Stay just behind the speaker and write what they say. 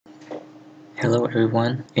Hello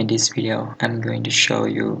everyone, in this video I'm going to show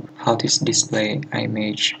you how to display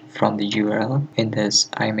image from the URL in this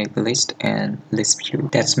ImageList and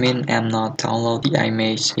ListView. That means I'm not download the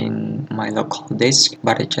image in my local disk,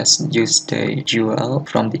 but I just use the URL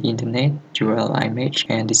from the internet, URL image,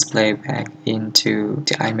 and display back into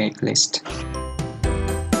the ImageList.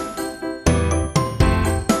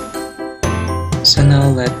 So now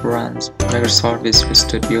let's run Microsoft Visual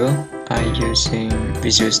Studio. I'm using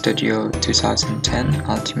Visual Studio 2010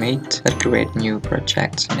 Ultimate. Let's create new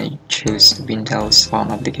project and I choose Windows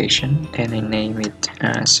Form application and I name it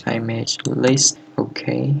as ImageList.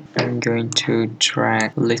 Okay, I'm going to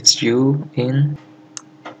drag ListView in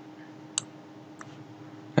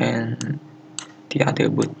and the other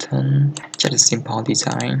button, just a simple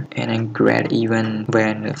design, and then grab even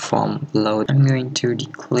when the form load. I'm going to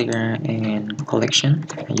declare a collection.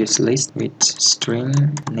 I use list with string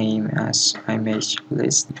name as image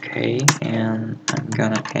list. Okay, and I'm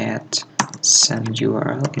gonna add some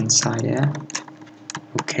URL inside there.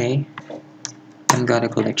 Okay, I've got a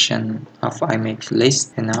collection of image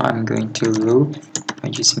list, and now I'm going to loop by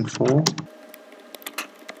using for.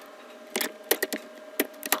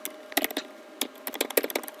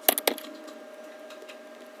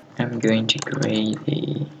 I'm going to create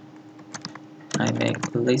a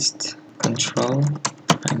ImageList control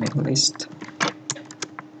ImageList.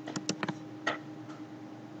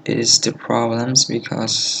 Is the problems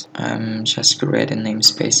because I'm just creating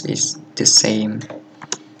namespace is the same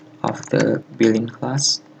of the built-in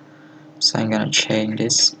class, so I'm gonna change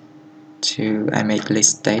this to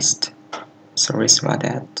ImageList test. Sorry about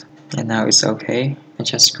that. And now it's okay. I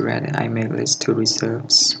just create an ImageList to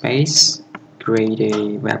reserve space. Create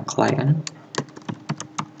a web client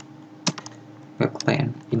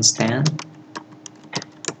instance,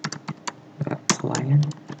 web client.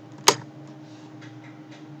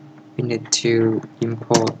 We need to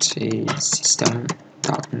import a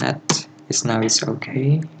system.net. Now it's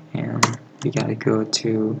okay, and we gotta go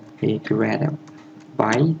to a grad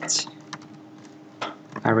byte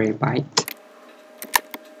array byte.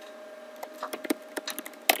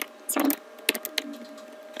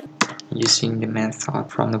 Using the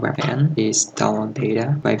method from the webend is download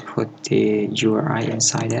data by put the URI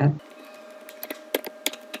inside that,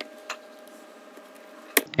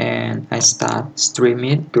 and I start stream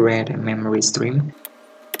it, create a memory stream.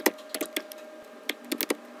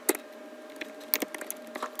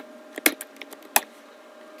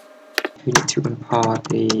 We need to import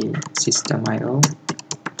the system IO.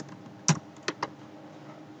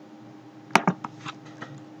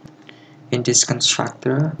 In this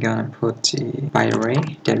constructor, I'm gonna put the byte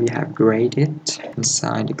array that we have created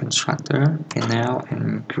inside the constructor, and now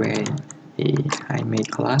I'm creating a image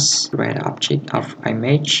class, create an object of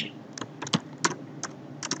image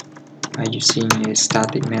by using a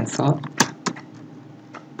static method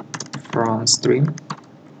from stream.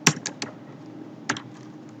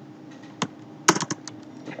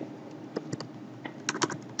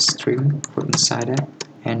 Put inside it,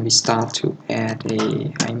 and we start to add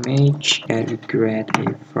a image that we create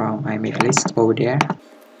from ImageList over there.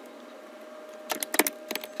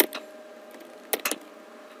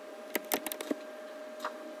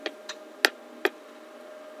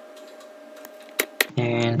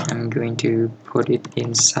 And I'm going to put it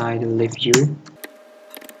inside the ListView.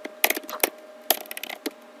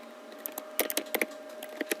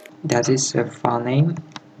 That is a file name,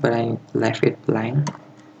 but I left it blank.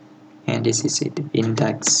 And this is the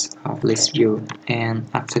index of ListView, and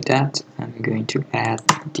after that I'm going to add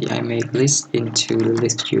the ImageList into the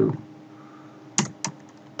ListView,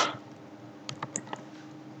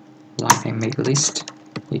 like ImageList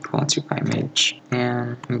equal to image,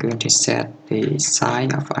 and I'm going to set the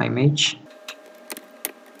size of image.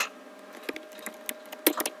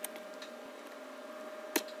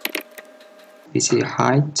 This is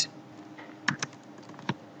height.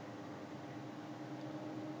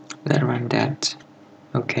 Let's run that.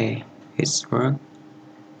 Okay, it's worked.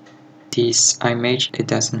 This image, it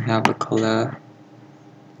doesn't have a color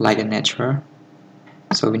like a nature,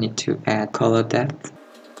 so we need to add color depth.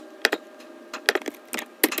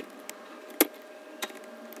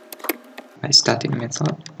 By static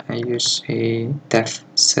method, I use a depth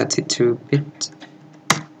 32-bit.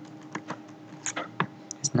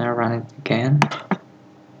 Let's now run it again.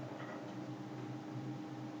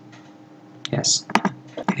 Yes.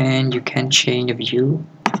 And you can change the view.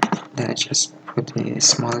 Let's just put it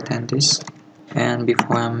smaller than this. And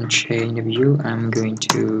before I'm changing the view, I'm going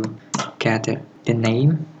to get the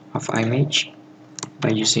name of image by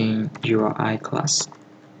using URI class.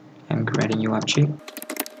 I'm creating new object.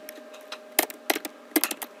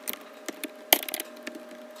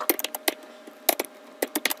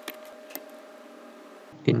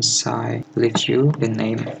 inside ListView, the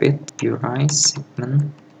name of it, you write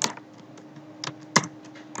segment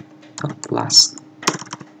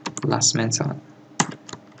last method.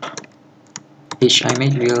 Each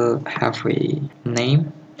image will have a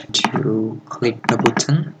name. To click the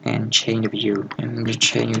button and change the view. I'm going to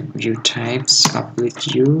change view types of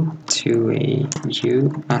ListView to a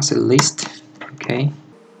view as a list. Okay.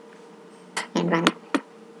 And run.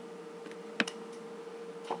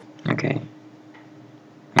 Okay.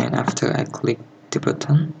 And after I click the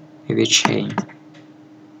button, it will change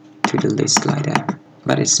to the list like that.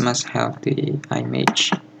 But it must have the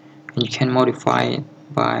image. And you can modify it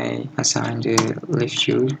by assigning the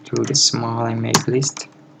ListView to the small image list.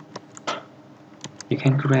 You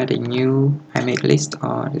can create a new ImageList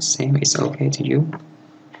or the same, it's okay to you.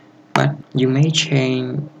 But you may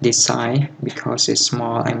change the size because a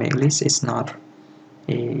small ImageList is not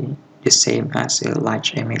the same as a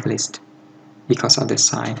large ImageList because of the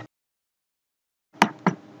size.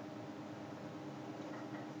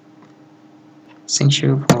 Thank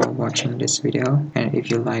you for watching this video, and if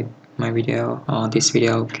you like my video or this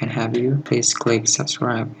video can help you, please click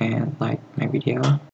subscribe and like my video.